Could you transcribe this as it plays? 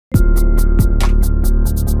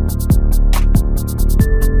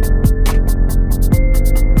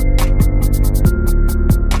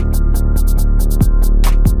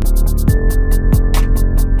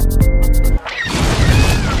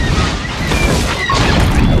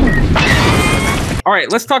All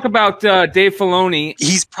right, let's talk about Dave Filoni.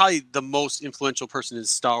 He's probably the most influential person in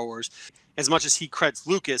Star Wars. As much as he credits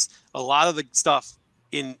Lucas, a lot of the stuff,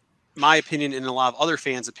 in my opinion and a lot of other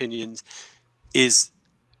fans' opinions, is,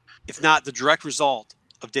 if not the direct result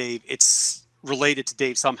of Dave, it's related to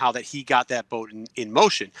Dave somehow, that he got that boat in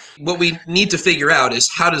motion. What we need to figure out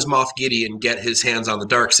is, how does Moff Gideon get his hands on the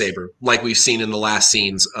Darksaber, like we've seen in the last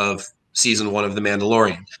scenes of season 1 of The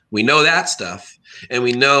Mandalorian? We know that stuff, and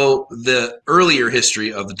we know the earlier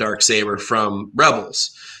history of the Darksaber from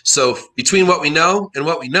Rebels. So between what we know and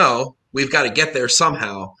what we know, we've got to get there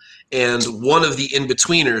somehow. And one of the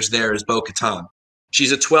in-betweeners there is Bo-Katan.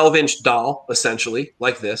 She's a 12-inch doll, essentially,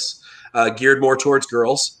 like this, geared more towards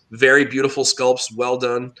girls. Very beautiful sculpts, well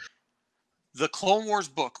done. The Clone Wars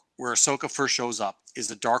book where Ahsoka first shows up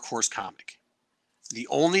is a Dark Horse comic. The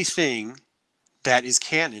only thing that is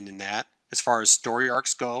canon in that, as far as story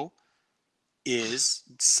arcs go, is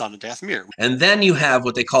Son of Dathomir. And then you have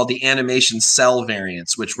what they call the animation cell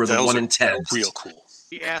variants, which were the 1 in 10. Real cool.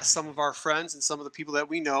 We asked some of our friends and some of the people that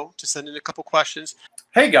we know to send in a couple questions.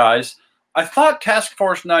 Hey guys, I thought Task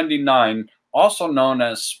Force 99, also known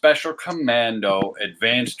as Special Commando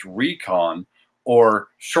Advanced Recon, or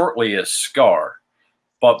shortly as SCAR.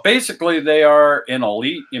 But basically they are an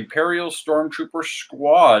elite Imperial Stormtrooper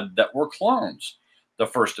squad that were clones. The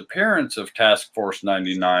first appearance of Task Force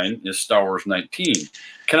 99 is Star Wars 19.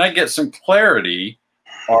 Can I get some clarity?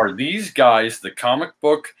 Are these guys the comic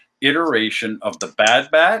book iteration of the Bad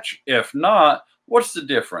Batch? If not, what's the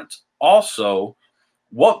difference? Also,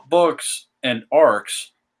 what books and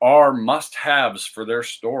arcs are must-haves for their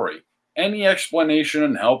story? Any explanation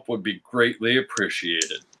and help would be greatly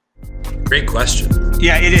appreciated. Great question.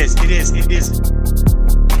 Yeah, it is. It is.